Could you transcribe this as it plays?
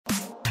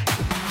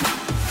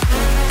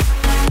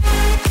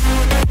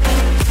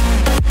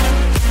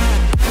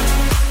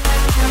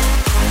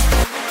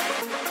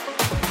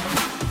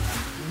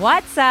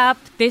What's up?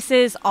 This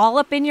is All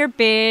Up in Your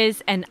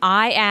Biz, and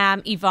I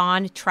am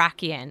Yvonne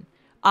Trakian.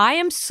 I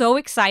am so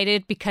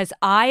excited because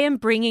I am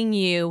bringing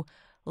you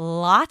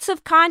lots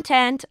of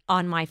content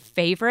on my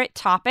favorite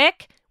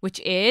topic,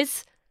 which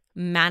is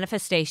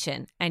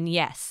manifestation. And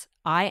yes,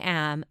 I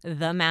am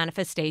the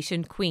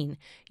manifestation queen.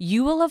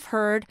 You will have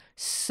heard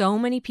so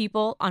many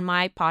people on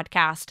my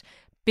podcast,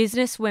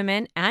 business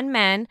women and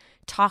men,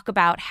 talk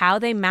about how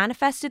they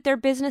manifested their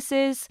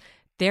businesses,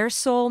 their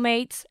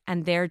soulmates,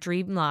 and their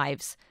dream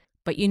lives.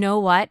 But you know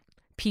what?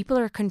 People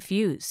are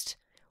confused.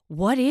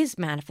 What is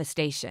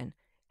manifestation?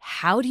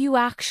 How do you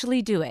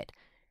actually do it?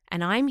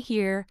 And I'm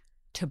here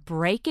to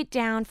break it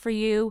down for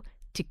you,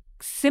 to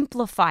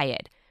simplify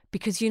it.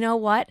 Because you know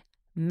what?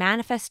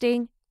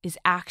 Manifesting is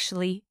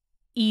actually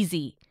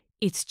easy.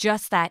 It's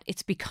just that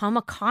it's become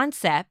a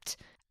concept,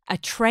 a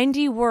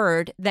trendy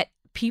word that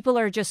people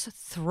are just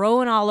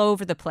throwing all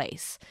over the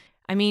place.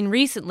 I mean,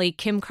 recently,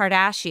 Kim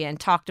Kardashian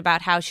talked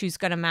about how she's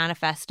going to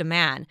manifest a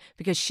man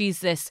because she's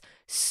this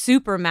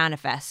super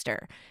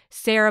manifester.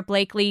 Sarah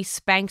Blakely,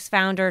 Spanx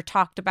founder,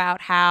 talked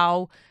about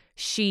how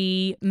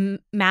she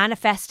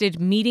manifested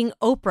meeting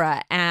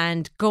Oprah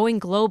and going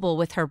global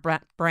with her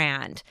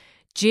brand.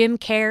 Jim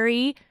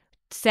Carrey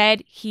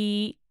said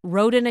he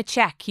wrote in a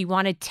check he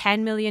wanted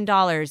 $10 million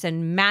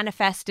and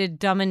manifested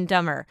Dumb and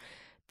Dumber.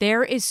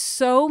 There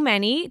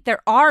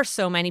are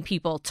so many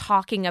people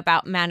talking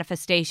about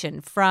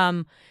manifestation,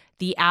 from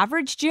the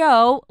average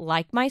Joe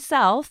like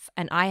myself,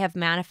 and I have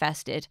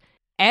manifested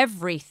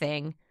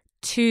everything,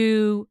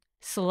 to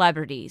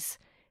celebrities.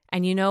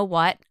 And you know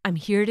what? I'm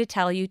here to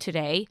tell you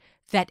today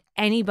that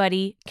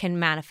anybody can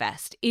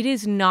manifest. It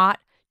is not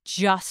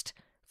just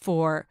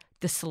for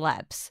the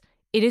celebs.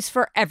 It is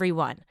for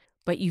everyone.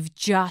 But you've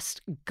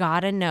just got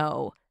to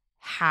know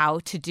how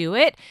to do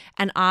it,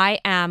 and I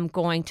am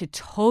going to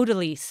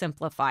totally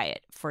simplify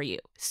it for you.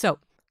 So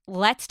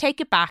let's take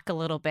it back a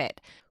little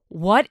bit.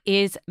 What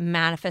is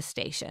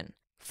manifestation?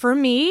 For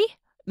me,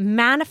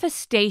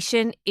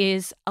 manifestation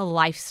is a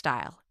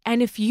lifestyle.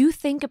 And if you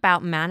think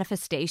about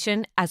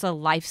manifestation as a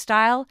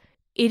lifestyle,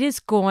 it is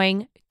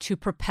going to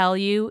propel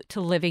you to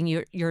living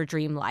your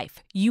dream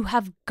life. You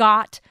have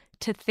got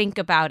to think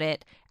about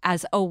it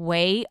as a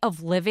way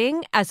of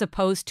living as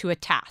opposed to a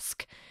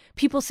task.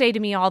 People say to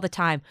me all the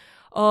time,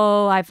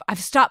 "Oh, I've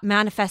stopped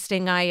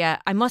manifesting. I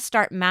must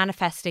start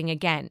manifesting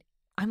again."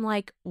 I'm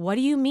like, what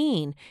do you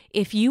mean?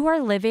 If you are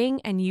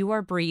living and you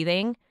are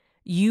breathing,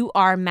 you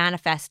are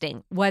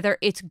manifesting, whether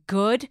it's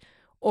good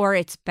or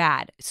it's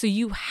bad. So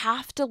you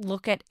have to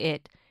look at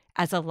it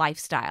as a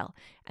lifestyle.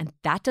 And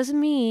that doesn't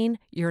mean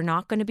you're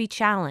not going to be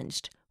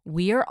challenged.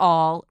 We are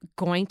all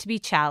going to be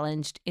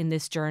challenged in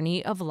this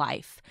journey of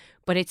life,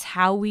 but it's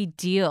how we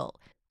deal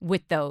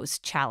with those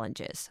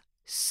challenges.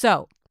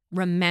 So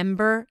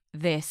remember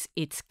this,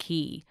 it's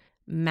key.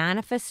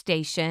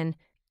 Manifestation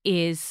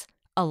is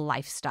a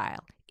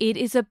lifestyle. It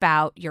is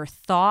about your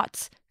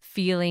thoughts,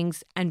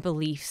 feelings, and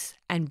beliefs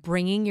and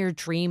bringing your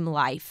dream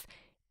life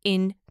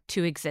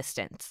into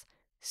existence.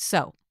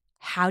 So,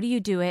 how do you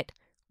do it?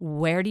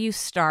 Where do you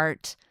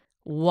start?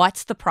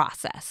 What's the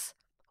process?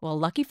 Well,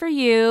 lucky for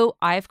you,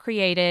 I've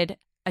created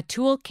a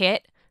toolkit,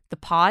 the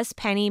Pause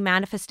Penny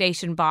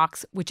Manifestation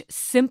Box, which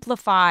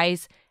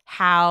simplifies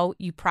how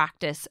you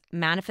practice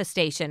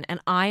manifestation, and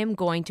I am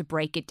going to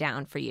break it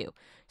down for you.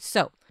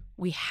 So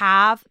we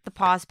have the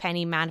Pause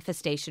Penny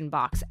Manifestation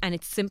Box, and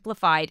it's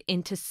simplified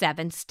into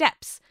 7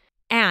 steps.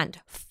 And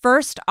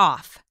first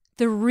off,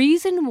 the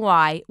reason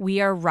why we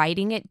are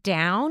writing it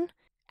down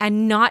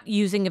and not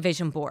using a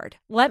vision board.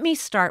 Let me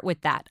start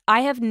with that. I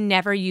have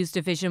never used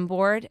a vision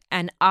board,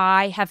 and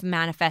I have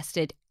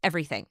manifested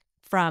everything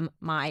from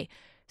my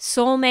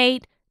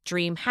soulmate,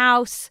 dream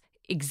house,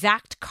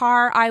 exact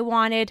car I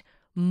wanted,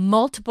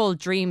 multiple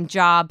dream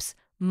jobs,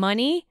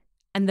 money,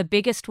 and the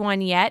biggest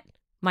one yet,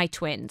 my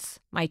twins,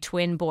 my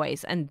twin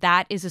boys. And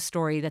that is a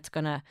story that's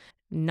going to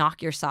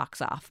knock your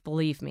socks off.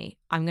 Believe me,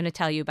 I'm going to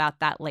tell you about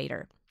that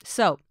later.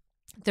 So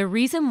the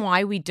reason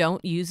why we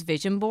don't use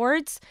vision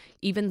boards,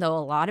 even though a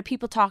lot of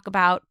people talk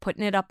about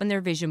putting it up on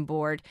their vision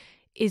board,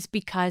 is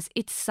because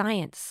it's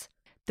science.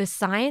 The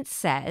science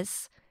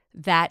says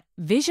that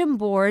vision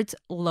boards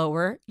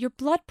lower your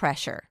blood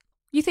pressure.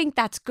 You think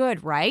that's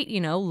good, right?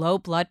 Low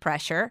blood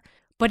pressure.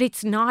 But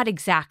it's not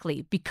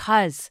exactly,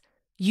 because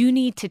you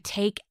need to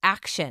take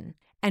action.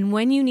 And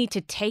when you need to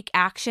take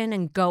action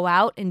and go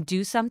out and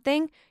do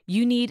something,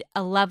 you need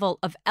a level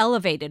of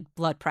elevated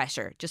blood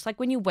pressure. Just like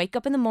when you wake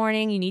up in the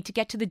morning, you need to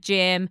get to the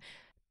gym,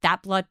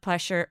 that blood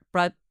pressure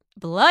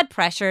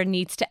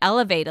needs to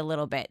elevate a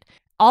little bit.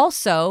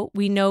 Also,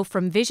 we know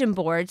from vision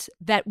boards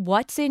that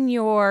what's in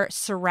your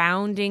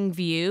surrounding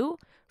view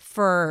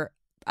for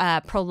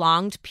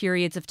prolonged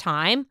periods of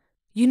time,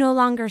 you no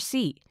longer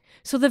see.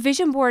 So the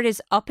vision board is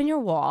up in your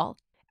wall,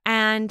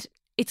 and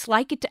it's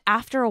like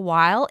after a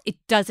while, it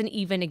doesn't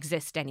even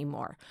exist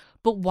anymore.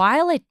 But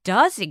while it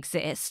does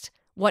exist,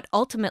 what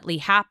ultimately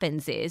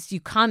happens is you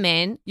come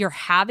in, you're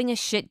having a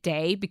shit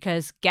day,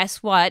 because guess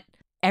what?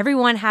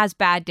 Everyone has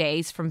bad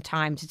days from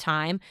time to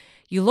time.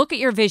 You look at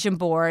your vision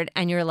board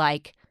and you're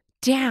like,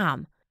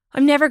 damn,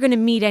 I'm never going to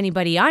meet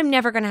anybody. I'm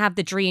never going to have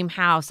the dream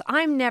house.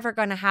 I'm never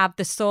going to have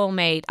the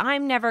soulmate.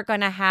 I'm never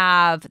going to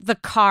have the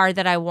car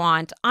that I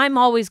want. I'm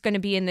always going to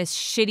be in this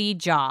shitty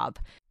job.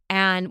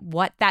 And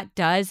what that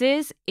does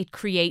is it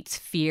creates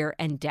fear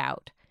and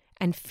doubt.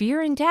 And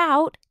fear and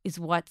doubt is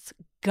what's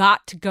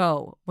got to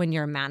go when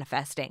you're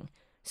manifesting.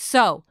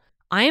 So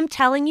I am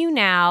telling you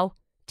now,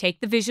 take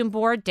the vision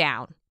board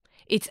down.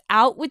 It's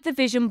out with the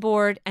vision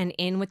board and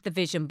in with the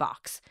vision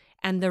box.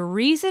 And the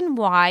reason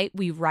why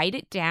we write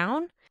it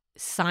down,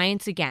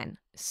 science again.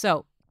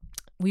 So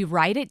we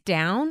write it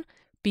down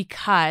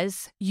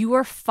because you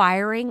are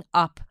firing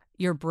up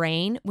your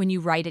brain when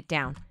you write it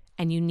down.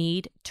 And you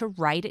need to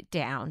write it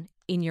down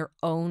in your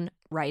own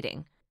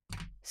writing.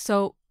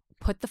 So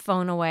put the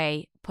phone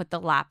away, put the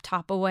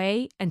laptop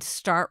away, and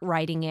start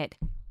writing it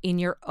in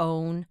your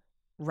own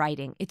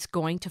writing. It's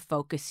going to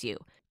focus you.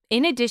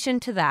 In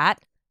addition to that,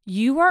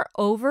 you are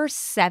over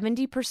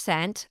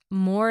 70%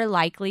 more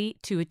likely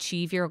to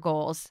achieve your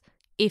goals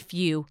if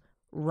you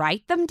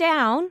write them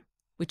down,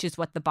 which is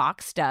what the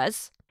box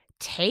does,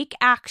 take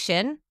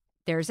action.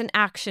 There's an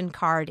action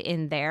card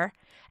in there.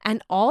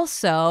 And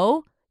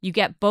also, you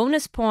get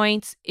bonus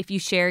points if you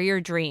share your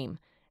dream.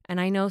 And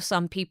I know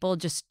some people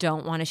just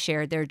don't want to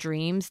share their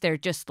dreams. They're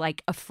just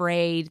like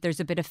afraid. There's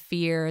a bit of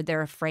fear.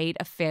 They're afraid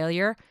of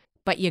failure.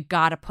 But you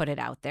got to put it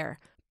out there.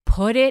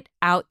 Put it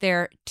out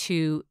there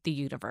to the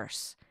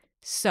universe.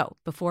 So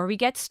before we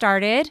get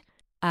started,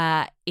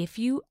 if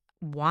you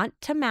want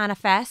to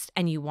manifest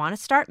and you want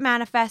to start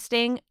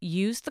manifesting,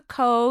 use the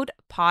code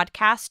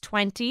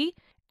podcast20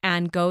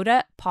 and go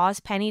to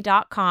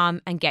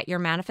pausepenny.com and get your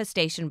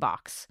manifestation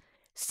box.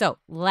 So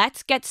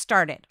let's get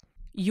started.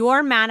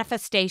 Your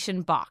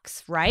manifestation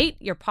box, right?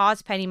 Your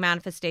Pause Penny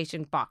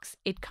manifestation box.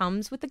 It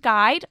comes with a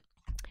guide,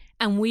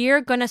 and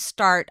we're going to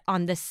start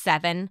on the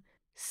 7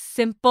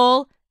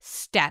 simple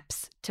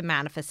steps to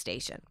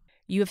manifestation.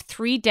 You have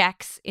 3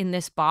 decks in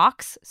this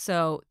box,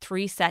 so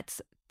 3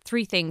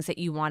 things that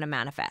you want to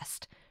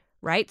manifest,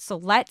 right? So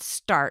let's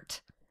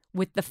start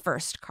with the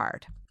first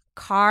card.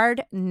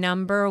 Card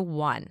number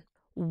 1.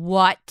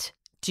 What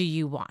do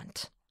you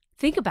want?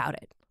 Think about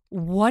it.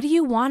 What do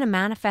you want to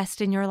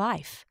manifest in your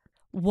life?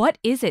 What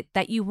is it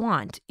that you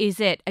want? Is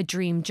it a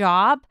dream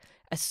job,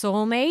 a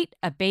soulmate,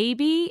 a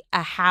baby,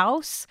 a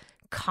house,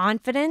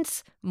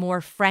 confidence,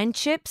 more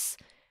friendships?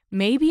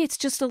 Maybe it's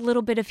just a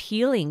little bit of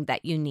healing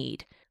that you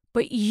need.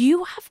 But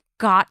you have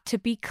got to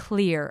be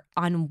clear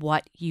on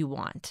what you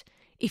want.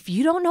 If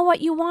you don't know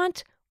what you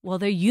want, well,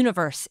 the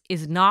universe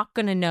is not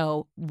going to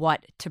know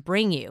what to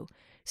bring you.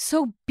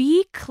 So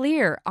be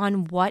clear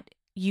on what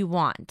you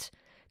want.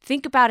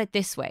 Think about it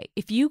this way.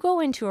 If you go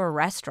into a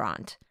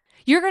restaurant,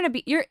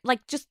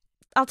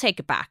 I'll take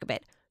it back a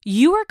bit.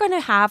 You are going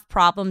to have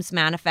problems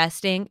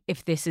manifesting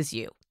if this is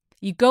you.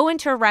 You go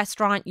into a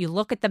restaurant, you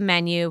look at the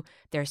menu,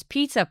 there's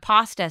pizza,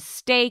 pasta,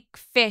 steak,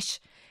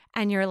 fish,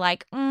 and you're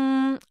like,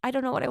 I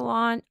don't know what I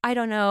want. I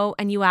don't know.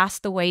 And you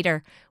ask the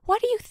waiter,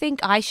 what do you think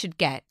I should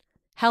get?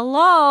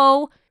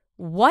 Hello?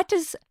 What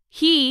does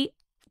the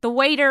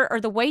waiter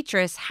or the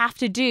waitress, have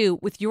to do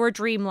with your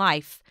dream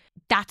life?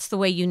 That's the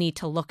way you need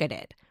to look at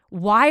it.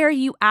 Why are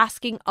you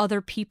asking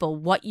other people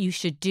what you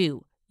should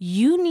do?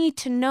 You need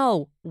to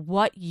know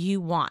what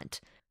you want.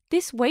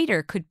 This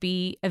waiter could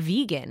be a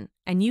vegan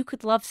and you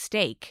could love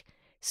steak.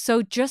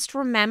 So just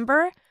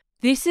remember,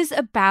 this is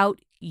about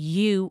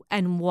you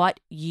and what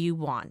you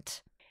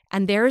want.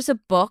 And there is a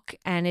book,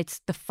 and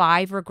it's The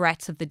 5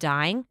 Regrets of the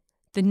Dying.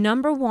 The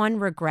number 1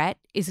 regret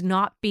is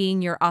not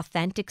being your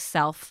authentic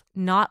self,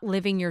 not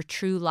living your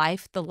true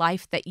life, the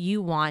life that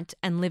you want,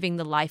 and living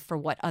the life for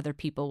what other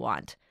people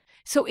want.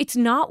 So it's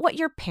not what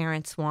your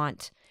parents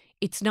want.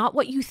 It's not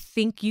what you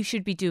think you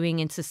should be doing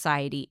in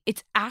society.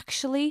 It's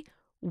actually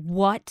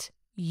what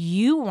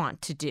you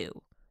want to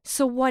do.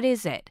 So what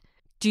is it?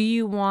 Do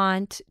you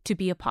want to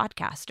be a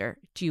podcaster?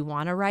 Do you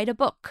want to write a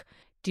book?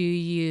 Do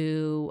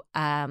you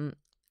want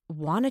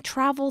to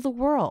travel the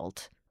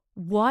world?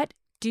 What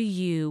do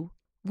you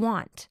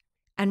want?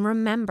 And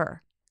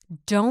remember,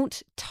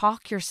 don't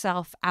talk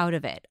yourself out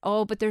of it.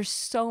 Oh, but there's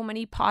so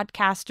many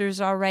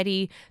podcasters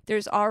already.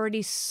 There's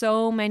already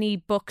so many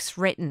books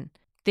written.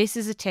 This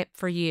is a tip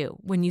for you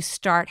when you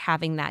start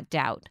having that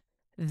doubt.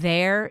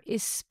 There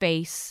is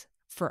space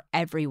for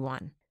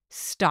everyone.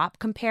 Stop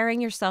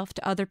comparing yourself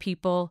to other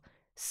people.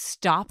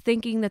 Stop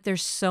thinking that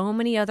there's so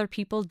many other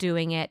people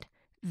doing it.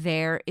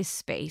 There is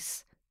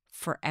space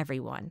for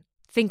everyone.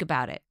 Think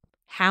about it.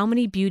 How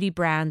many beauty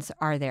brands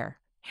are there?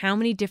 How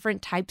many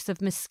different types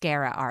of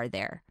mascara are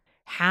there?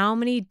 How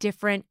many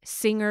different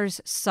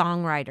singers,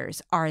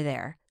 songwriters are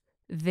there?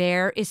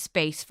 There is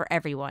space for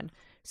everyone.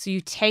 So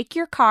you take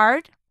your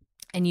card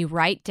and you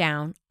write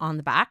down on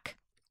the back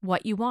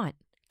what you want.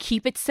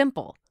 Keep it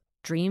simple.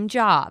 Dream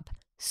job,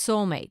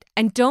 soulmate.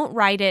 And don't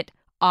write it,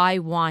 I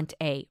want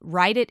a.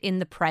 Write it in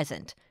the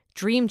present.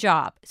 Dream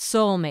job,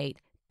 soulmate,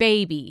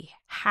 baby,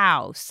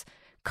 house,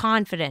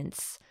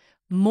 confidence,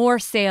 more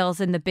sales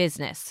in the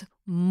business,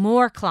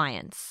 more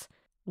clients.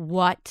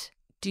 What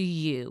do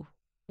you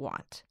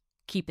want?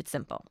 Keep it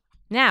simple.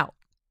 Now,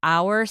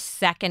 our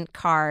second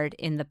card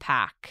in the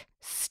pack.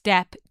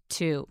 Step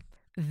 2.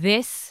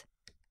 This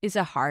is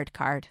a hard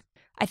card.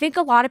 I think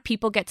a lot of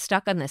people get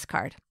stuck on this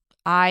card.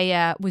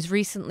 I was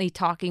recently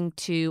talking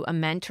to a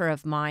mentor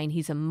of mine.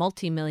 He's a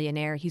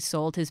multimillionaire. He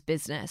sold his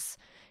business.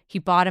 He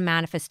bought a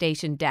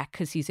manifestation deck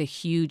because he's a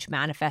huge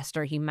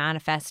manifester. He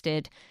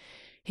manifested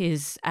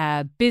his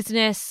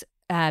business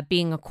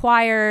being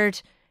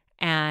acquired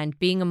and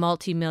being a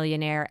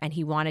multimillionaire, and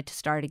he wanted to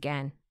start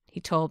again. He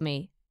told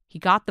me he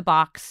got the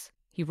box.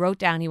 He wrote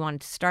down he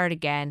wanted to start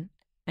again,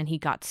 and he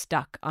got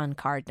stuck on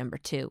card number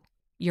 2.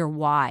 Your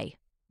why.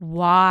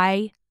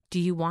 Why do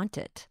you want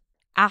it?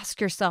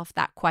 Ask yourself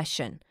that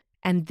question.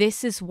 And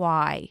this is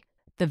why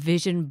the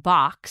vision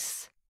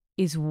box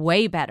is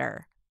way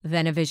better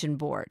than a vision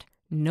board.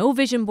 No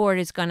vision board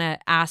is going to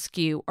ask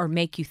you or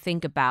make you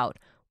think about,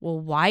 well,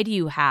 why do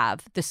you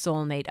have the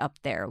soulmate up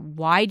there?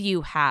 Why do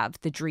you have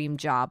the dream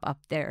job up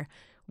there?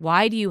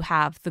 Why do you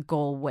have the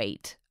goal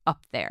weight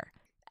up there?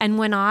 And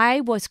when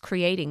I was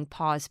creating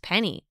Pause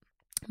Penny,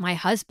 my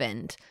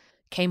husband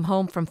came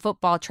home from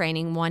football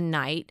training one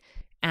night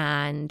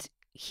and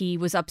he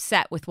was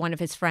upset with one of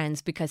his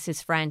friends because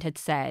his friend had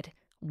said,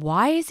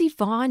 why is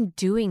Yvonne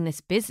doing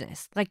this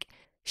business? Like,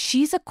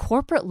 she's a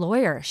corporate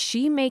lawyer.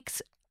 She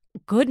makes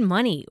good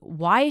money.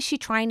 Why is she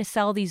trying to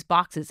sell these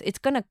boxes? It's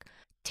going to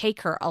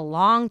take her a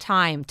long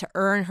time to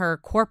earn her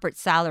corporate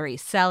salary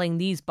selling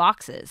these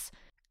boxes.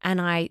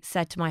 And I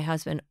said to my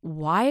husband,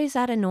 why is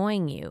that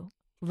annoying you?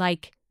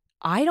 Like,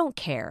 I don't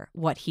care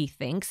what he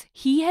thinks.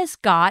 He has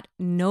got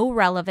no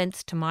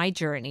relevance to my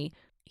journey.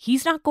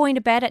 He's not going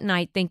to bed at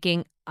night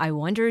thinking, I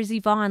wonder is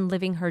Yvonne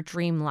living her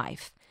dream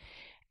life?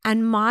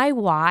 And my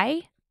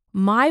why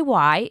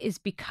is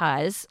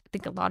because I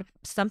think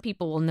some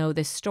people will know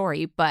this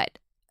story, but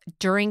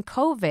during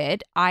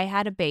COVID, I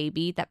had a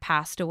baby that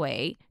passed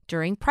away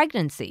during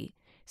pregnancy.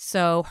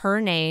 So her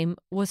name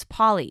was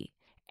Polly.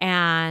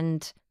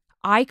 And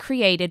I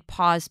created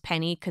Pause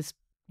Penny because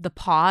the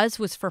pause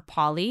was for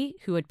Polly,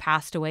 who had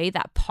passed away,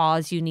 that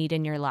pause you need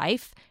in your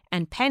life.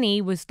 And Penny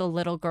was the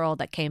little girl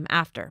that came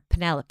after,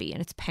 Penelope,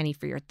 and it's Penny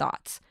for your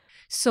thoughts.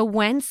 So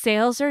when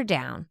sales are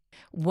down,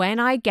 when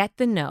I get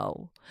the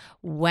no,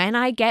 when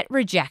I get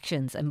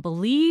rejections, and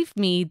believe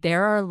me,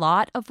 there are a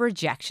lot of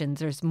rejections.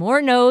 There's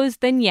more no's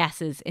than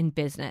yeses in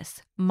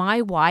business.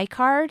 My why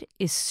card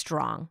is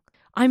strong.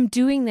 I'm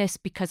doing this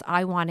because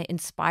I want to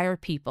inspire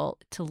people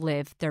to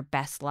live their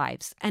best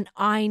lives. And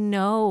I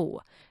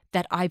know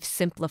that I've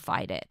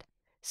simplified it.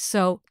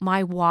 So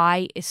my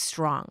why is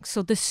strong.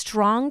 So the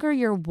stronger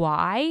your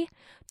why,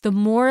 the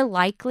more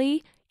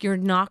likely you're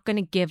not going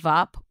to give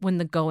up when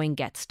the going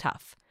gets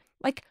tough.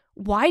 Like,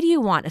 why do you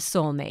want a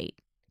soulmate?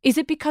 Is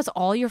it because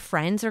all your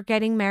friends are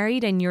getting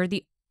married and you're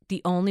the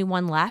only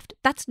one left?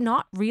 That's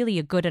not really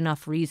a good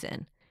enough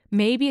reason.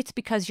 Maybe it's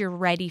because you're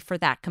ready for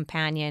that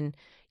companion.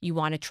 You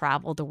want to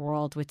travel the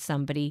world with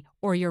somebody,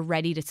 or you're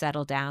ready to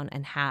settle down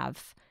and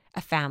have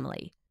a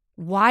family.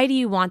 Why do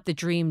you want the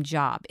dream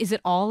job? Is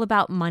it all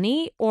about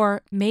money?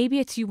 Or maybe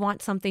it's you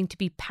want something to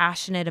be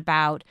passionate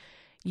about.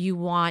 You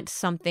want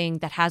something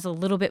that has a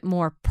little bit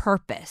more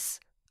purpose.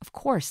 Of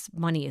course,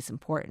 money is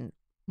important.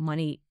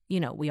 Money,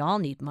 we all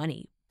need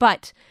money.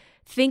 But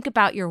think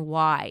about your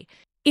why.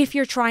 If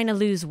you're trying to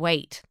lose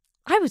weight,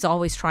 I was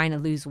always trying to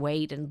lose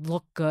weight and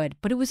look good,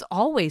 but it was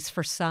always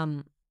for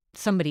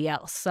somebody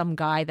else, some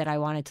guy that I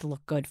wanted to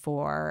look good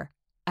for.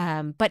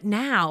 But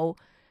now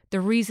the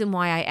reason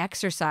why I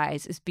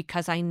exercise is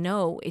because I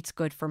know it's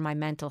good for my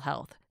mental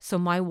health. So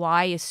my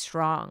why is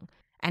strong,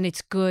 and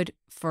it's good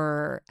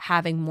for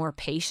having more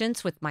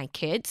patience with my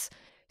kids.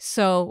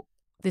 So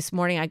this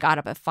morning I got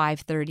up at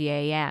 5:30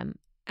 a.m.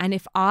 And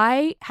if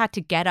I had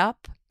to get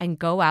up and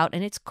go out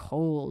and it's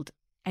cold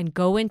and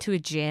go into a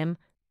gym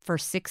for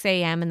 6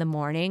 a.m. in the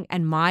morning,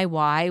 and my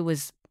why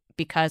was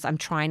because I'm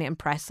trying to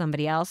impress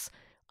somebody else,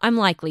 I'm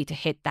likely to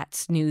hit that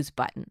snooze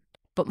button.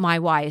 But my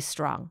why is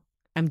strong.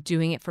 I'm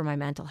doing it for my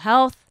mental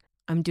health.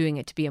 I'm doing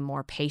it to be a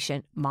more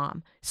patient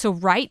mom. So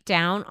write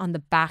down on the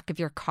back of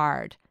your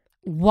card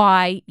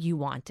why you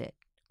want it.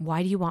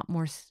 Why do you want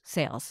more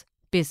sales?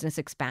 Business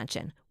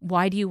expansion.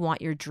 Why do you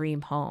want your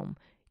dream home?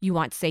 You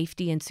want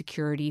safety and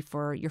security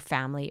for your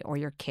family or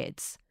your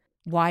kids.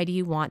 Why do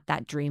you want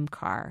that dream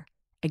car?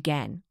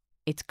 Again,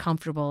 it's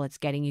comfortable. It's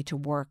getting you to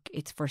work.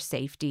 It's for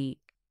safety,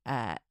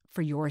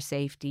 for your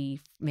safety,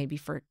 maybe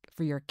for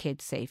your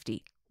kids'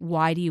 safety.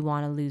 Why do you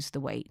want to lose the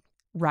weight?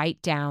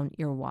 Write down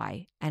your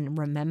why. And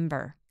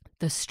remember,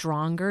 the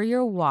stronger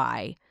your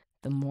why,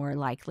 the more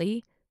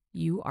likely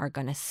you are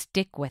going to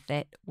stick with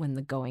it when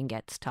the going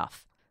gets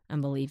tough.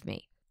 And believe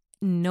me,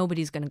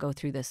 nobody's going to go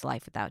through this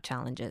life without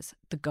challenges.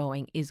 The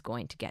going is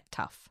going to get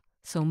tough.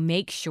 So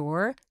make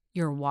sure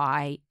your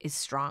why is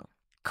strong.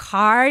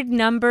 Card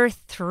number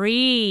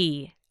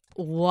 3.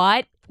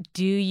 What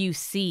do you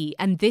see?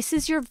 And this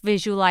is your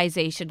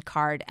visualization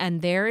card.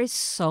 And there is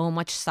so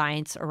much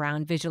science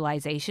around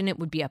visualization. It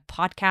would be a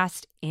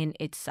podcast in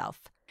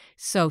itself.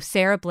 So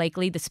Sarah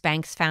Blakely, the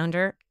Spanx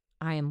founder,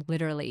 I am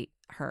literally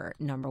her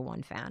number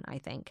one fan, I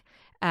think.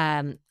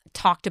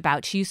 talked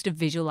about, she used to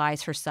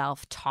visualize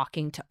herself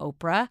talking to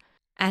Oprah.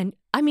 And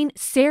I mean,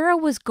 Sarah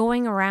was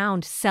going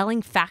around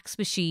selling fax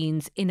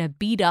machines in a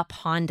beat up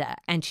Honda.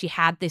 And she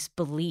had this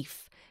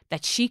belief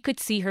that she could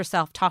see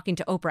herself talking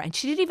to Oprah. And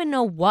she didn't even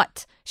know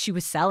what she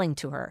was selling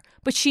to her,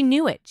 but she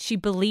knew it. She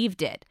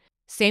believed it.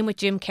 Same with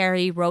Jim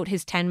Carrey, wrote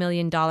his $10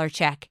 million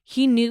check.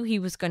 He knew he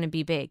was going to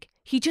be big.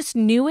 He just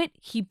knew it.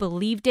 He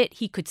believed it.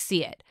 He could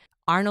see it.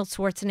 Arnold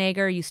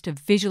Schwarzenegger used to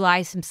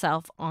visualize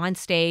himself on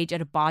stage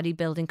at a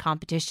bodybuilding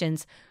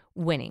competitions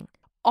winning.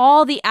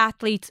 All the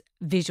athletes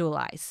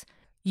visualize.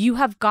 You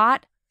have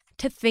got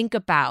to think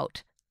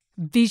about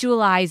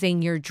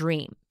visualizing your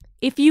dream.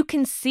 If you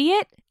can see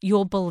it,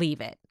 you'll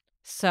believe it.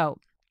 So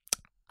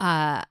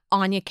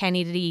Anya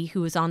Kennedy,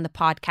 who was on the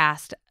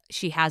podcast,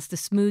 she has the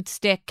Smooth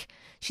Stick.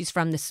 She's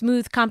from the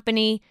Smooth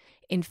Company.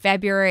 In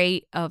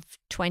February of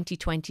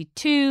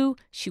 2022,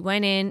 she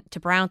went in to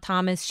Brown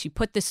Thomas. She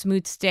put the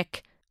Smooth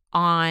Stick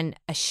on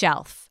a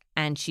shelf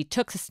and she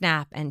took a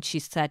snap and she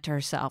said to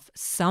herself,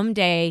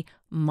 someday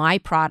my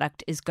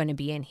product is going to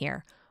be in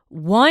here.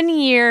 1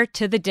 year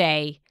to the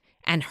day,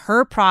 and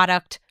her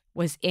product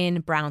was in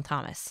Brown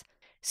Thomas.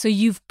 So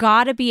you've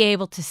got to be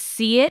able to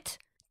see it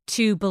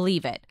to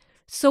believe it.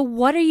 So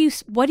what do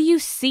you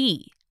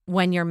see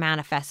when you're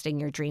manifesting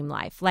your dream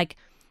life? Like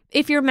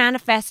if you're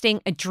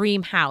manifesting a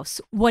dream house,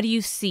 what do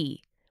you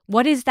see?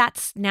 What does that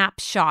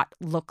snapshot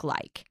look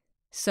like?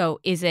 So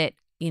is it,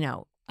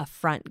 a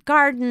front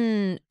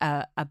garden,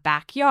 a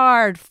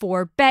backyard,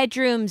 4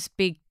 bedrooms,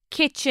 big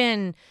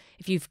kitchen?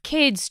 If you have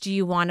kids, do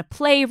you want a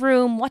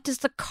playroom? What does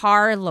the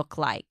car look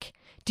like?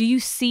 Do you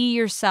see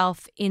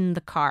yourself in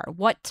the car?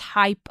 What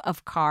type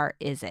of car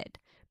is it?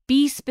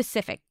 Be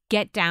specific.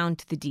 Get down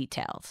to the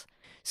details.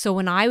 So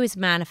when I was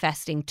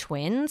manifesting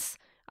twins,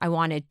 I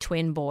wanted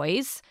twin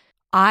boys.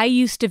 I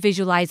used to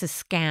visualize a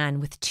scan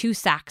with 2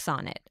 sacks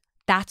on it.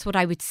 That's what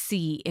I would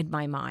see in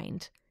my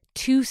mind.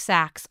 2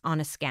 sacks on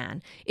a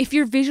scan. If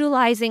you're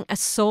visualizing a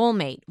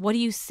soulmate, what do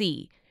you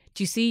see?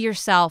 Do you see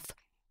yourself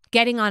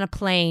getting on a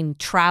plane,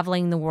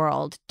 traveling the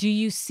world? Do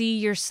you see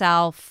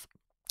yourself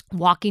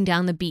walking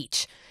down the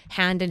beach,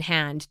 hand in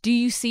hand? Do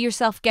you see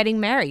yourself getting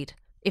married,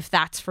 if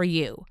that's for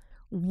you?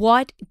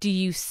 What do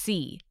you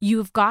see?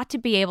 You've got to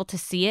be able to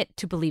see it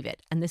to believe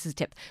it. And this is a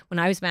tip. When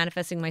I was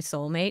manifesting my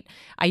soulmate,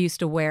 I used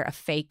to wear a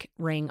fake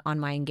ring on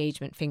my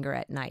engagement finger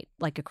at night,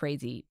 like a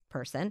crazy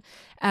person.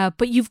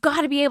 But you've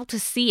got to be able to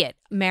see it.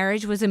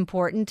 Marriage was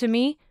important to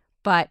me,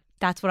 but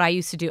that's what I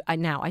used to do.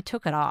 Now, I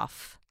took it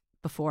off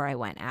before I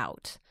went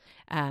out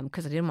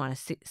because I didn't want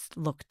to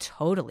look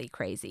totally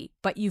crazy.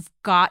 But you've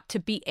got to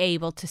be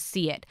able to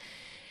see it.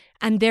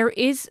 And there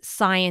is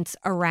science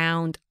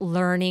around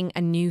learning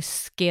a new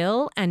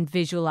skill and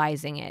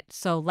visualizing it.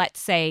 So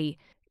let's say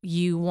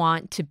you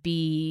want to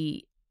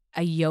be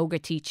a yoga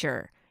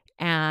teacher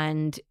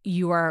and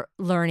you are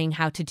learning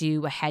how to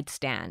do a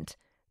headstand.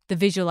 The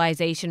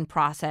visualization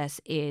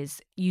process is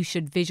you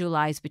should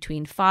visualize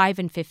between 5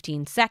 and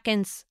 15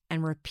 seconds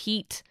and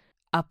repeat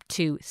up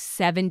to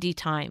 70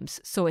 times.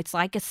 So it's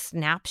like a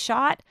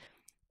snapshot.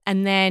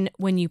 And then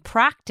when you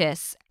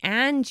practice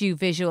and you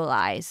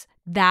visualize,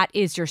 that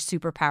is your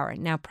superpower.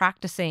 Now,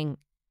 practicing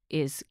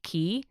is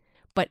key,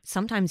 but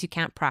sometimes you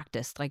can't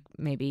practice. Like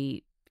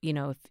maybe,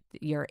 if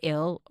you're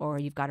ill or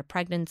you've got a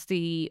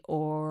pregnancy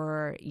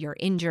or you're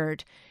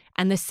injured.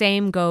 And the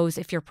same goes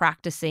if you're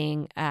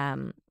practicing,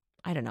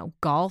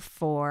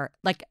 golf or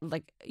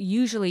like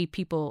usually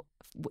people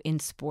in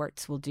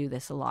sports will do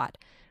this a lot.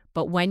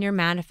 But when you're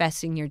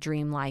manifesting your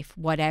dream life,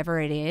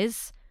 whatever it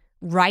is,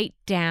 write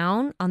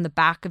down on the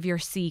back of your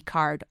C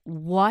card,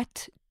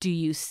 what do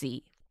you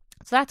see?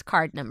 So that's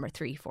card number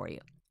 3 for you.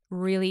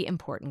 Really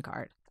important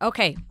card.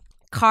 Okay,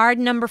 card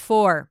number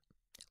 4.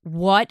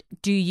 What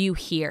do you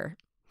hear?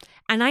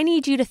 And I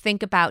need you to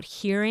think about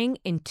hearing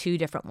in 2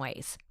 different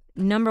ways.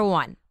 Number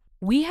 1,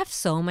 we have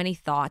so many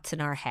thoughts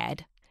in our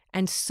head,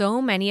 and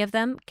so many of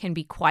them can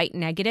be quite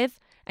negative,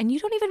 and you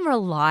don't even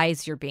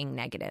realize you're being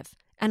negative.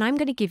 And I'm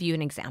going to give you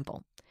an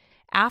example.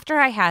 After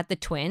I had the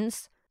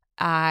twins,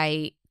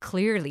 I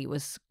clearly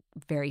was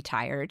very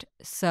tired.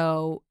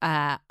 So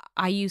I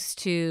used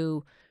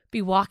to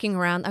be walking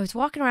around. I was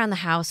walking around the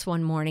house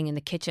one morning in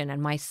the kitchen,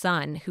 and my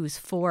son, who was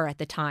 4 at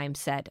the time,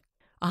 said,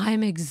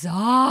 "I'm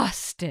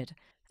exhausted."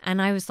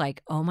 And I was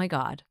like, oh my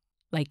God,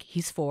 like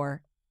he's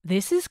 4.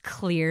 This is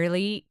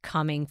clearly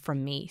coming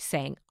from me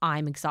saying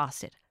I'm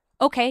exhausted.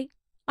 Okay,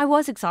 I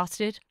was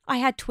exhausted. I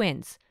had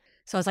twins.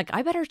 So I was like,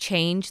 I better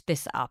change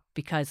this up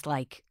because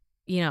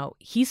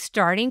he's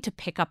starting to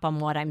pick up on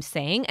what I'm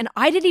saying. And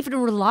I didn't even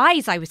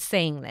realize I was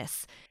saying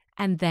this.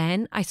 And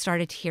then I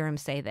started to hear him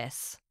say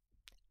this.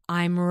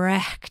 I'm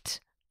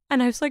wrecked.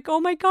 And I was like, oh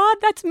my God,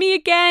 that's me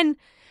again.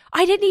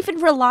 I didn't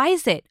even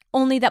realize it,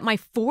 only that my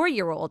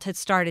 4-year-old had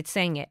started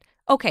saying it.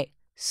 Okay,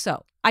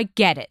 so I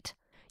get it.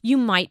 You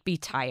might be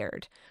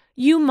tired.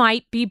 You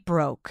might be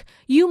broke.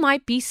 You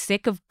might be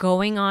sick of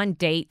going on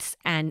dates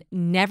and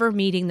never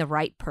meeting the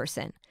right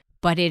person.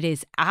 But it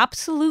is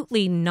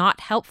absolutely not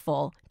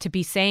helpful to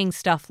be saying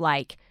stuff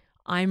like,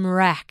 I'm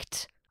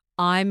wrecked.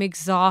 I'm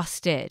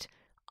exhausted.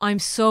 I'm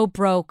so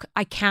broke.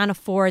 I can't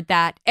afford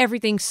that.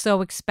 Everything's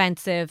so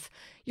expensive.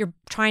 You're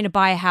trying to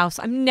buy a house.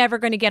 I'm never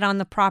going to get on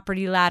the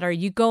property ladder.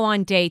 You go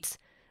on dates.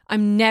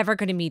 I'm never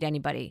going to meet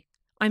anybody.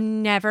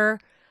 I'm never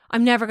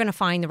going to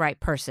find the right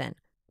person.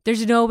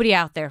 There's nobody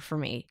out there for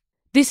me.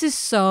 This is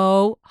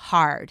so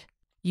hard.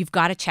 You've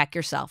got to check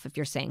yourself if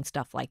you're saying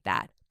stuff like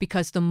that,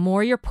 because the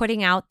more you're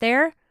putting out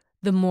there,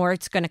 the more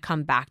it's going to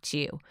come back to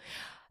you.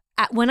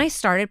 When I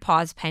started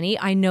Pause Penny,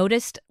 I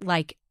noticed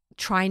like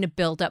trying to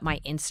build up my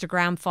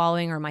Instagram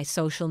following or my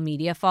social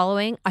media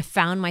following, I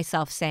found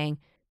myself saying,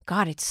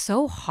 God, it's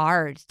so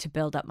hard to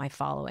build up my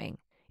following.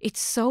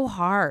 It's so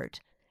hard.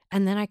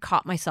 And then I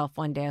caught myself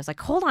one day. I was like,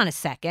 hold on a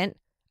second.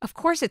 Of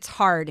course it's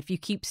hard if you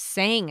keep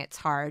saying it's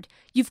hard.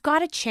 You've got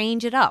to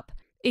change it up.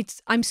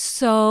 I'm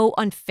so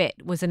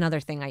unfit was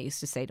another thing I used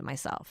to say to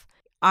myself.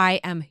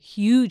 I am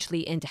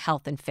hugely into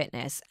health and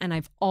fitness, and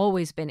I've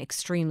always been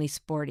extremely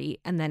sporty.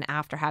 And then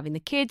after having the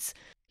kids,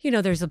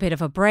 there's a bit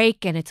of a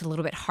break and it's a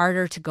little bit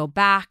harder to go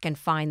back and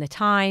find the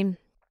time.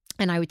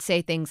 And I would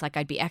say things like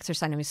I'd be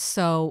exercising. I was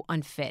so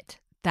unfit.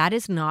 That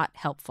is not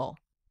helpful.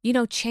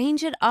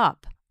 Change it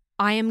up.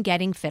 I am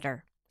getting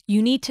fitter.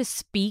 You need to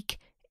speak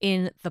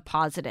in the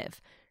positive.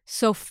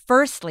 So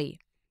firstly,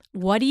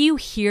 what do you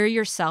hear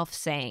yourself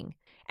saying?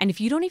 And if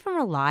you don't even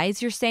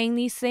realize you're saying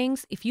these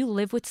things, if you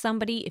live with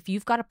somebody, if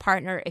you've got a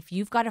partner, if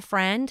you've got a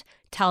friend,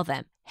 tell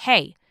them,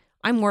 hey,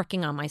 I'm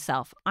working on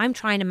myself. I'm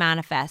trying to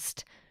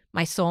manifest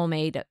my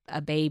soulmate,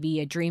 a baby,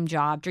 a dream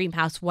job, dream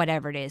house,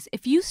 whatever it is.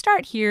 If you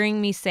start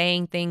hearing me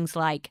saying things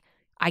like,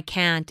 I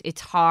can't,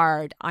 it's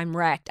hard, I'm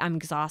wrecked, I'm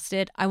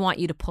exhausted, I want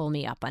you to pull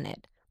me up on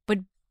it. But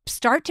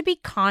start to be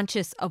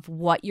conscious of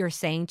what you're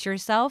saying to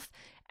yourself.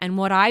 And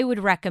what I would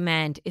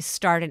recommend is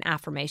start an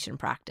affirmation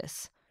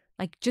practice.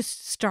 Like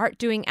just start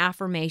doing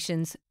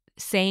affirmations,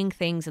 saying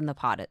things in the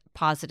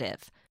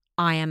positive.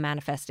 I am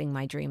manifesting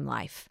my dream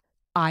life.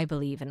 I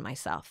believe in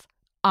myself.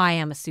 I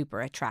am a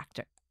super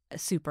attractor.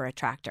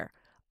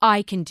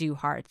 I can do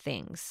hard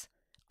things.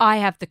 I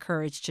have the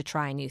courage to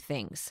try new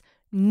things.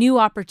 New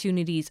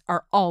opportunities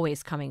are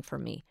always coming for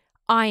me.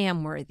 I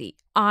am worthy.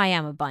 I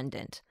am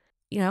abundant.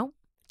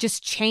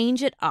 Just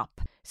change it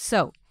up.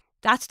 So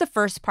that's the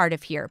first part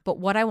of here. But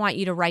what I want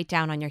you to write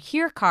down on your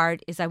here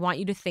card is I want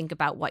you to think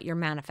about what you're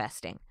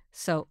manifesting.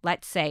 So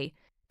let's say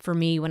for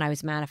me, when I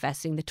was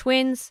manifesting the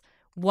twins,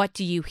 what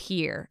do you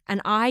hear?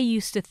 And I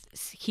used to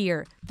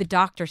hear the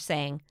doctor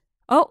saying,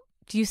 oh,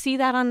 do you see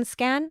that on the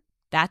scan?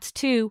 That's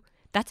 2.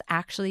 That's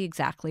actually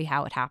exactly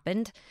how it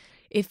happened.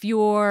 If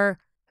you're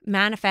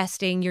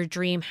manifesting your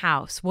dream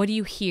house, what do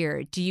you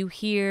hear? Do you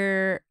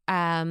hear,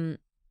 sounds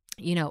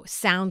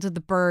of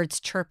the birds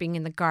chirping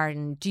in the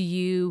garden? Do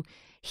you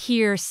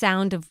hear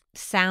sounds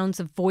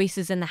of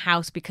voices in the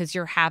house because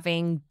you're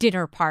having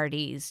dinner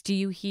parties? Do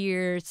you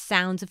hear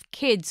sounds of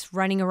kids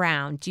running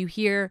around? Do you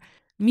hear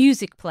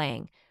music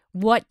playing?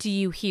 What do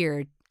you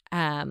hear?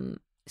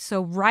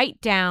 So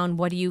write down,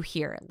 what do you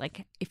hear?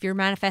 Like if you're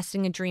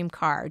manifesting a dream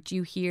car, do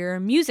you hear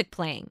music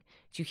playing?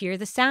 Do you hear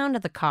the sound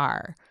of the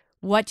car?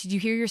 What did you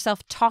hear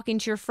yourself talking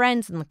to your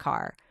friends in the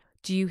car?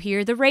 Do you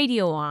hear the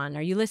radio on?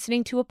 Are you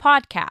listening to a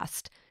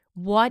podcast?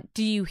 What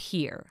do you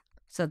hear?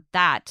 So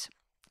that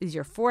is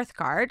your 4th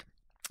card.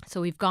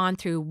 So we've gone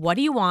through, what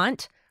do you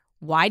want?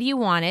 Why do you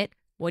want it?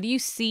 What do you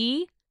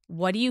see?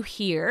 What do you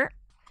hear?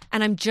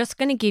 And I'm just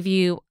going to give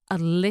you a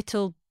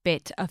little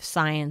bit of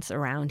science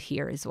around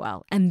here as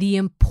well, and the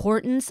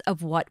importance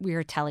of what we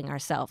are telling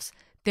ourselves.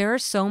 There are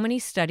so many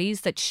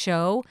studies that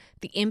show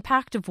the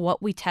impact of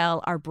what we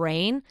tell our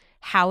brain,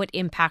 how it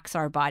impacts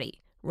our body,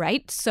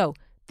 right? So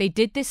they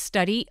did this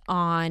study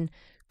on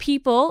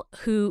people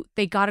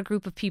they got a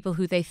group of people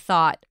who they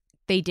thought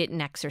they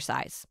didn't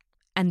exercise.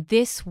 And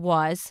this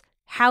was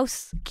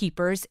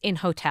housekeepers in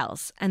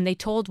hotels. And they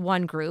told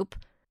one group,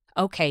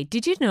 okay,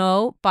 did you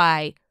know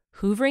by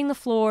hoovering the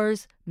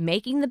floors,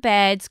 making the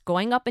beds,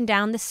 going up and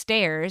down the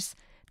stairs,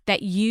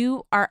 that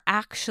you are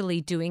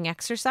actually doing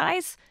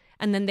exercise?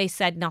 And then they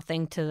said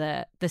nothing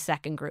to the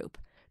second group.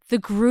 The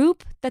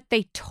group that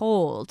they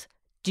told,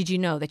 did you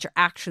know that you're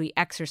actually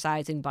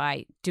exercising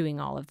by doing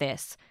all of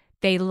this?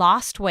 They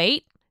lost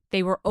weight.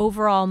 They were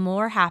overall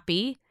more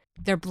happy.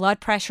 Their blood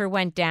pressure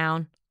went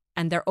down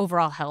and their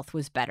overall health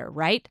was better,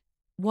 right?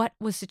 What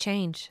was the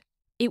change?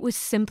 It was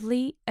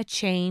simply a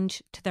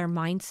change to their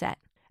mindset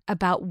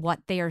about what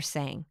they are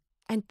saying.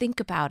 And think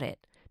about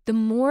it. The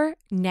more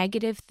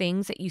negative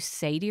things that you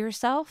say to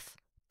yourself,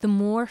 the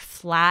more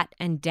flat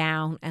and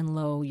down and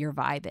low your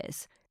vibe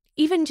is.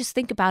 Even just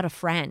think about a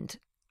friend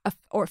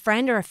or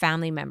a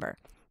family member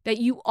that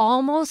you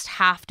almost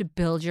have to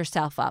build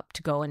yourself up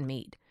to go and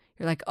meet.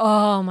 You're like,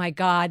 oh my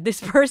God,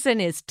 this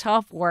person is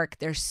tough work.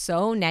 They're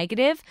so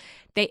negative.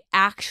 They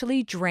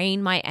actually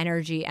drain my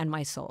energy and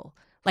my soul.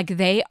 Like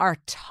they are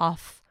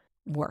tough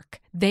work.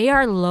 They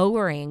are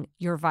lowering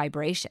your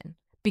vibration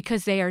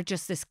because they are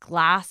just this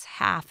glass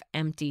half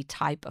empty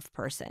type of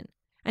person.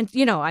 And,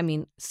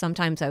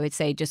 sometimes I would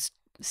say just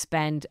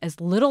spend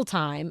as little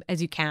time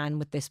as you can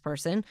with this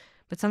person,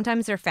 but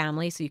sometimes they're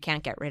family, so you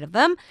can't get rid of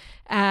them.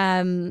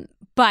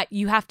 But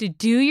you have to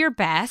do your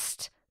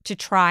best to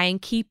try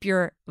and keep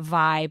your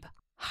vibe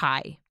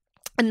high.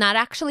 And that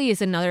actually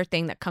is another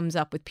thing that comes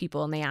up with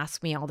people, and they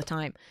ask me all the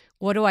time,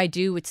 what do I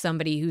do with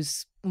somebody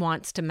who's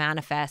wants to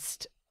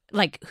manifest,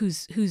 like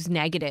who's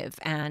negative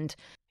and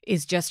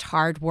is just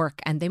hard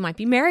work, and they might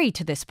be married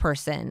to this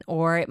person,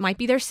 or it might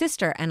be their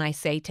sister. And I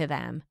say to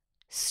them,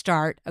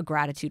 start a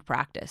gratitude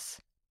practice.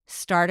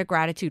 Start a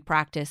gratitude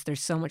practice.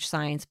 There's so much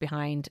science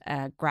behind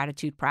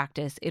gratitude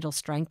practice. It'll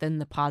strengthen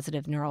the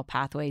positive neural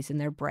pathways in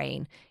their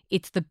brain.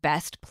 It's the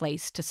best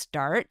place to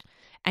start.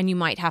 And you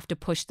might have to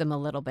push them a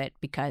little bit,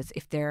 because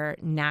if they're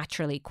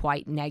naturally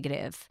quite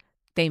negative,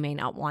 they may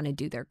not want to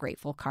do their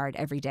grateful card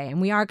every day.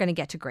 And we are going to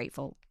get to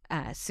grateful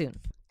soon.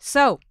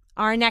 So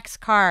our next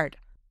card,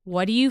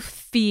 what do you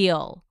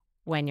feel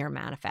when you're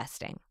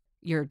manifesting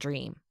your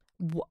dream?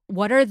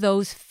 What are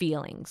those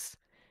feelings?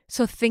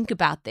 So think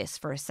about this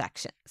for a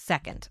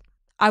second.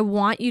 I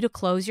want you to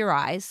close your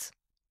eyes,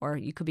 or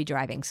you could be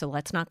driving, so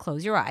let's not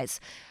close your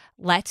eyes.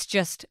 Let's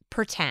just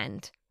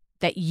pretend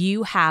that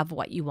you have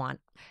what you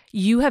want.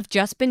 You have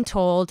just been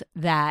told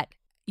that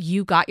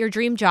you got your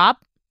dream job,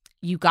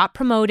 you got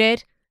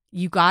promoted,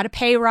 you got a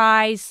pay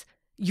rise,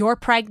 you're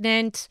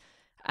pregnant,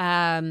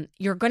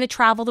 you're going to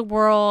travel the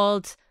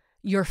world,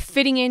 you're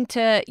fitting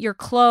into your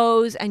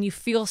clothes and you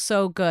feel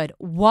so good.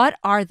 What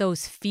are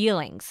those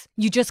feelings?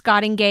 You just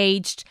got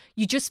engaged,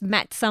 you just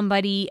met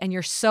somebody and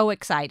you're so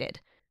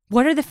excited.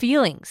 What are the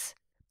feelings?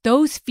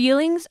 Those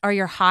feelings are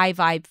your high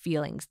vibe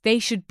feelings. They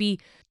should be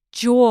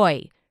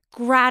joy,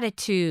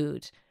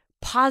 gratitude,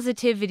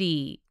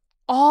 positivity,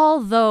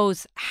 all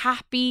those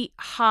happy,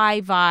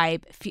 high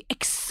vibe,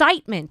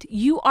 excitement.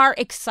 You are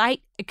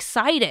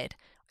excited.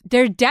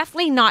 They're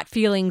definitely not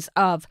feelings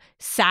of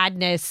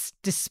sadness,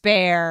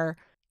 despair,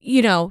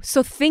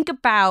 so think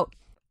about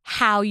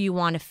how you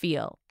want to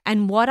feel.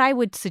 And what I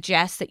would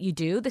suggest that you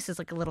do, this is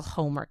like a little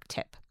homework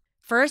tip.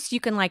 First, you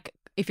can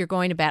if you're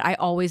going to bed, I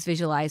always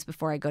visualize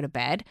before I go to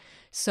bed.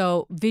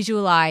 So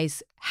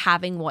visualize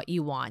having what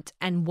you want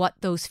and what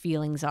those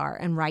feelings are,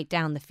 and write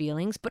down the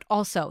feelings. But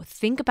also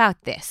think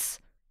about this.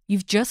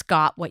 You've just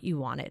got what you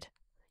wanted.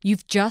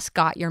 You've just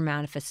got your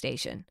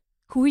manifestation.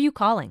 Who are you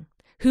calling?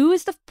 Who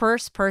is the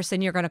first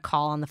person you're going to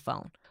call on the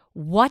phone?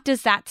 What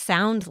does that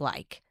sound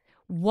like?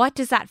 What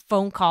does that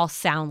phone call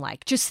sound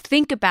like? Just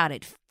think about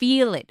it,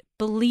 feel it,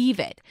 believe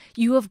it.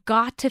 You have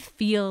got to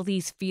feel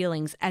these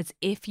feelings as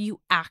if you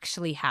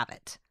actually have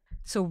it.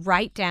 So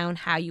write down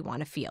how you want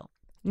to feel.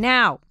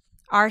 Now,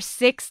 our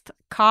sixth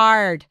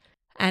card.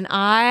 And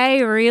I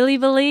really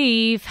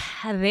believe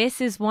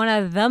this is one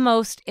of the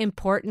most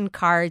important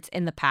cards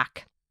in the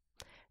pack.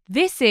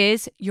 This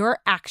is your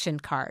action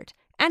card.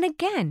 And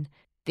again,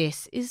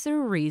 this is the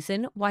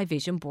reason why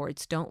vision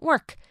boards don't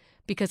work,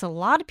 because a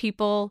lot of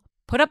people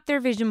put up their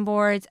vision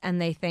boards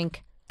and they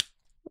think,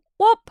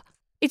 whoop,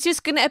 it's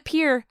just going to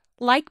appear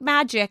like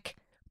magic.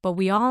 But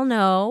we all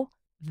know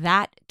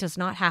that does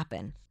not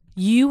happen.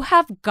 You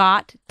have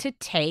got to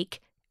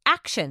take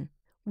action.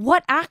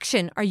 What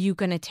action are you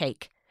going to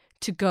take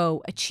to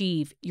go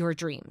achieve your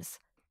dreams?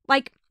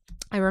 Like,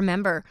 I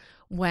remember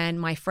when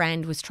my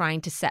friend was trying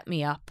to set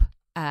me up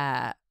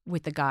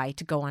with a guy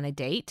to go on a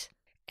date.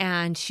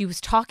 And she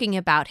was talking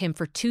about him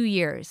for 2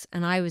 years.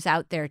 And I was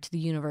out there to the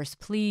universe,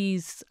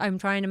 please, I'm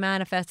trying to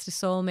manifest a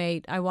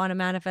soulmate. I want to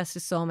manifest a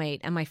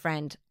soulmate. And my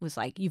friend was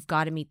like, you've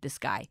got to meet this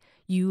guy.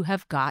 You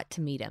have got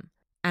to meet him.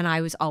 And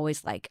I was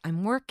always like,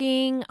 I'm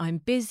working, I'm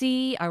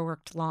busy. I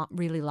worked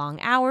really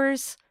long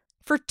hours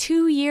for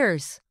 2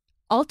 years.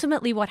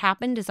 Ultimately, what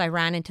happened is I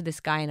ran into this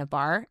guy in a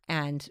bar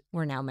and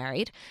we're now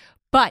married.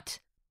 But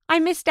I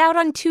missed out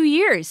on 2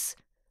 years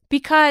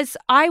because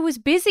I was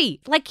busy.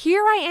 Like,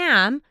 here I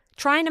am,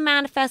 trying to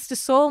manifest a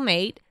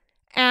soulmate,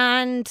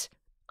 and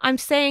I'm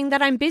saying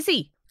that I'm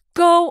busy.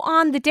 Go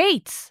on the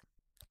dates.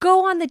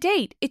 Go on the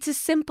date. It's as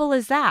simple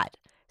as that.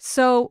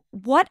 So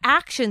what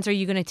actions are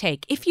you going to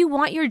take? If you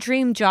want your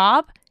dream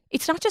job,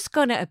 it's not just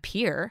going to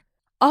appear.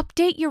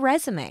 Update your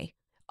resume.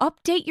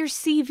 Update your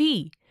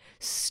CV.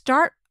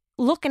 Start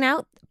looking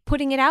out,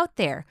 putting it out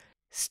there.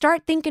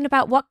 Start thinking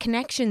about what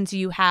connections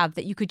you have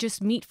that you could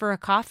just meet for a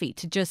coffee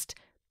to just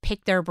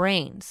pick their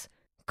brains.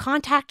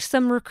 Contact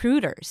some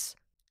recruiters.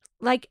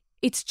 Like,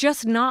 it's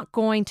just not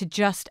going to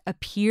just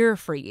appear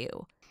for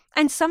you.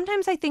 And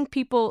sometimes I think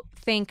people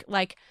think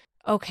like,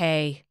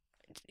 okay,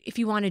 if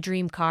you want a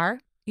dream car,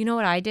 you know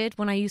what I did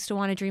when I used to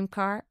want a dream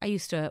car? I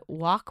used to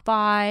walk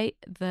by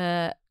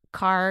the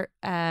car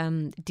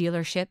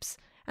dealerships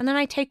and then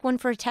I take one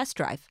for a test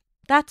drive.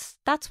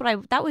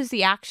 That was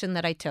the action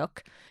that I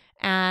took.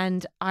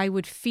 And I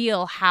would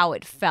feel how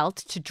it felt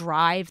to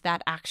drive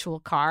that actual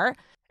car.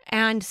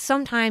 And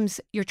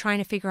sometimes you're trying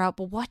to figure out,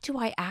 well, what do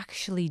I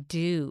actually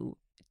do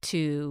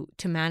to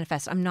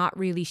manifest? I'm not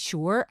really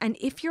sure. And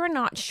if you're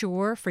not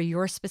sure for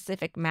your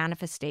specific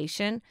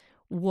manifestation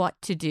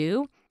what to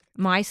do,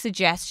 my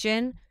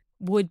suggestion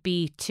would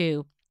be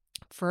to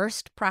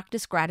first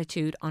practice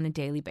gratitude on a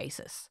daily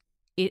basis.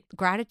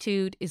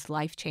 Gratitude is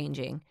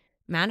life-changing.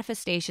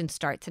 Manifestation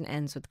starts and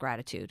ends with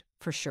gratitude,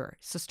 for sure.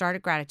 So start a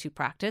gratitude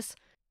practice.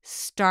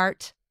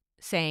 Start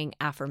saying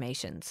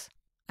affirmations.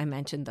 I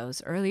mentioned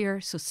those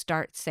earlier. So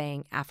start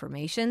saying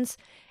affirmations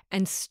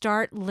and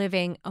start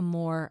living a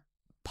more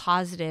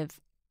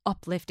positive,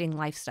 uplifting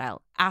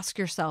lifestyle. Ask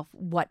yourself,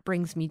 what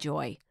brings me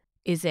joy?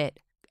 Is it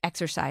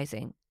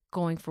exercising,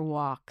 going for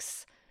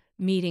walks,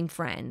 meeting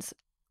friends?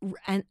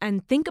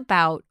 And think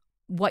about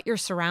what you're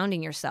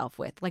surrounding yourself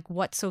with. Like,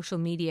 what social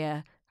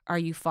media are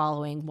you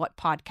following? What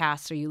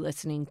podcasts are you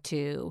listening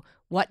to?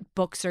 What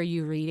books are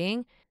you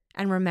reading?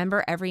 And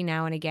remember, every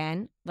now and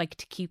again, like,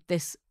 to keep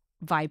this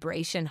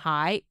vibration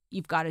high,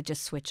 you've got to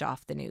just switch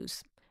off the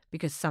news,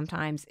 because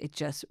sometimes it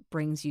just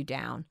brings you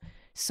down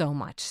so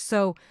much.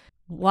 So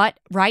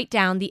write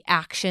down the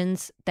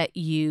actions that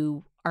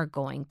you are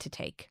going to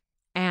take.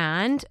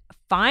 And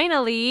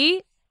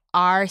finally,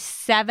 our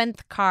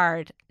 7th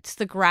card, it's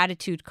the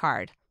gratitude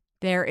card.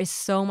 There is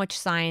so much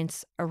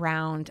science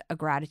around a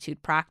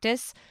gratitude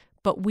practice,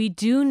 but we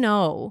do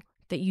know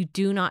that you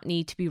do not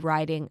need to be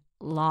writing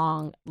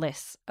long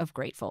lists of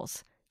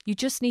gratefuls. You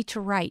just need to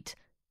write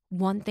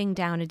one thing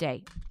down a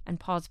day. And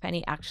Paws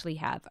Penny actually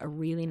have a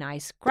really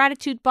nice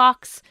gratitude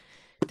box.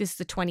 This is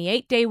the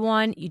 28-day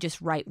one. You just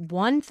write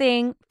one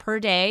thing per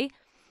day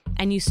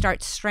and you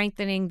start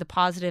strengthening the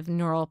positive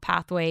neural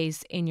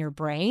pathways in your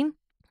brain.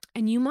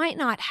 And you might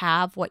not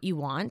have what you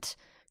want.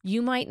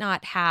 You might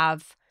not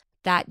have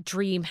that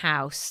dream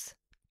house,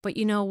 but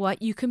you know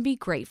what? You can be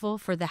grateful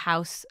for the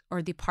house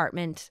or the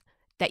apartment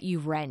that you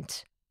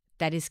rent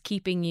that is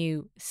keeping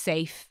you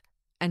safe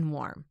and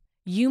warm.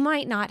 You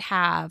might not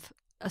have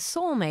a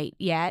soulmate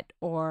yet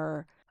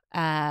or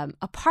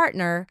a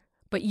partner,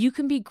 but you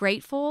can be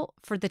grateful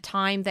for the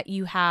time that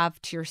you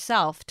have to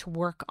yourself to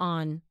work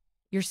on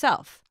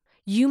yourself.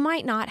 You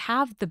might not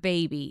have the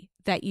baby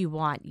that you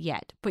want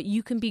yet, but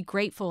you can be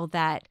grateful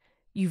that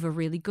you have a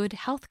really good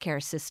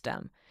healthcare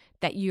system,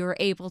 that you're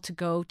able to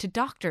go to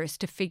doctors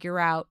to figure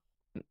out,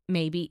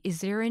 maybe,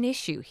 is there an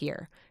issue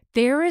here?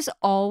 There is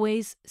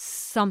always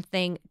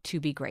something to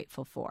be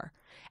grateful for.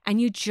 And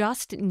you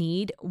just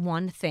need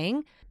one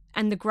thing.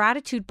 And the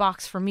gratitude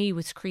box for me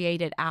was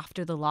created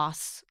after the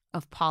loss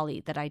of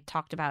Polly that I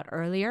talked about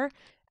earlier.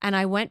 And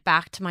I went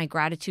back to my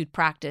gratitude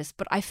practice,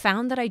 but I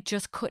found that I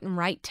just couldn't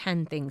write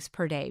 10 things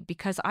per day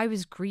because I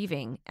was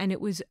grieving and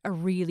it was a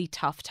really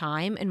tough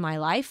time in my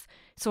life.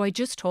 So I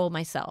just told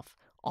myself,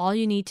 all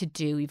you need to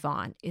do,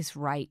 Yvonne, is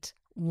write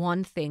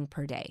one thing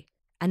per day.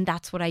 And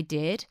that's what I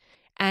did.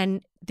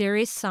 And there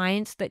is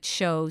science that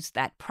shows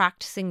that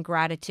practicing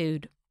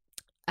gratitude,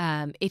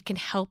 it can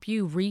help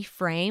you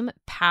reframe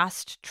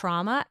past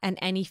trauma and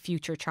any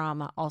future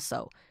trauma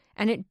also.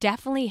 And it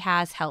definitely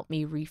has helped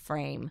me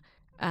reframe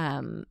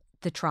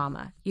the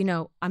trauma. You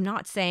know, I'm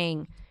not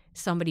saying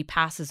somebody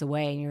passes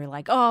away and you're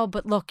like, oh,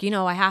 but look,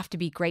 I have to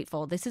be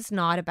grateful. This is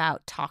not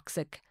about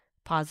toxic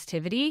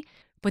positivity,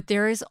 but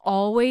there is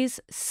always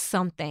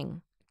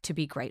something to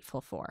be grateful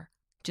for.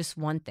 Just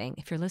one thing.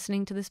 If you're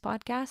listening to this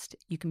podcast,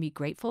 you can be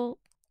grateful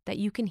that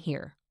you can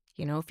hear.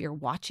 If you're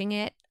watching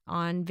it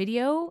on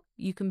video,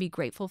 you can be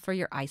grateful for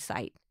your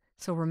eyesight.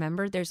 So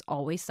remember, there's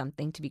always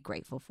something to be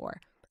grateful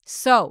for.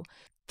 So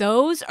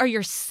those are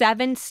your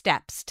 7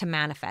 steps to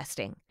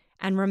manifesting.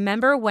 And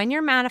remember, when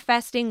you're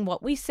manifesting,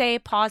 what we say,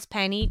 Paws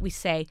Penny, we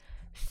say,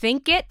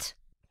 think it,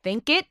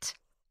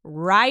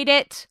 write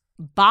it,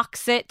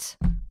 box it,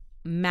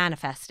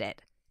 manifest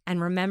it.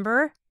 And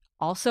remember,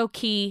 also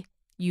key,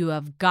 you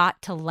have got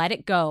to let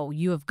it go.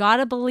 You have got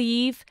to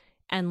believe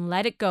and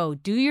let it go.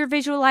 Do your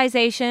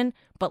visualization,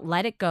 but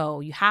let it go.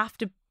 You have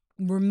to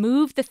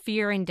remove the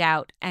fear and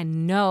doubt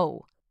and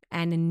know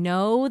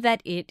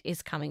that it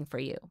is coming for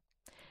you.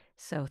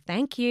 So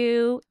thank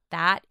you.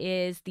 That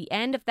is the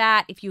end of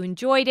that. If you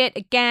enjoyed it,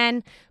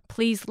 again,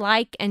 please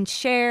like and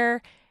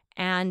share.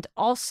 And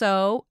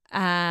also,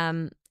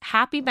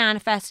 happy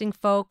manifesting,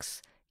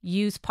 folks.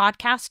 Use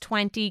podcast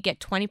 20, get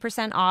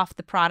 20% off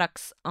the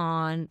products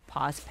on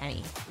Paws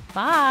Penny.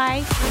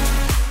 Bye.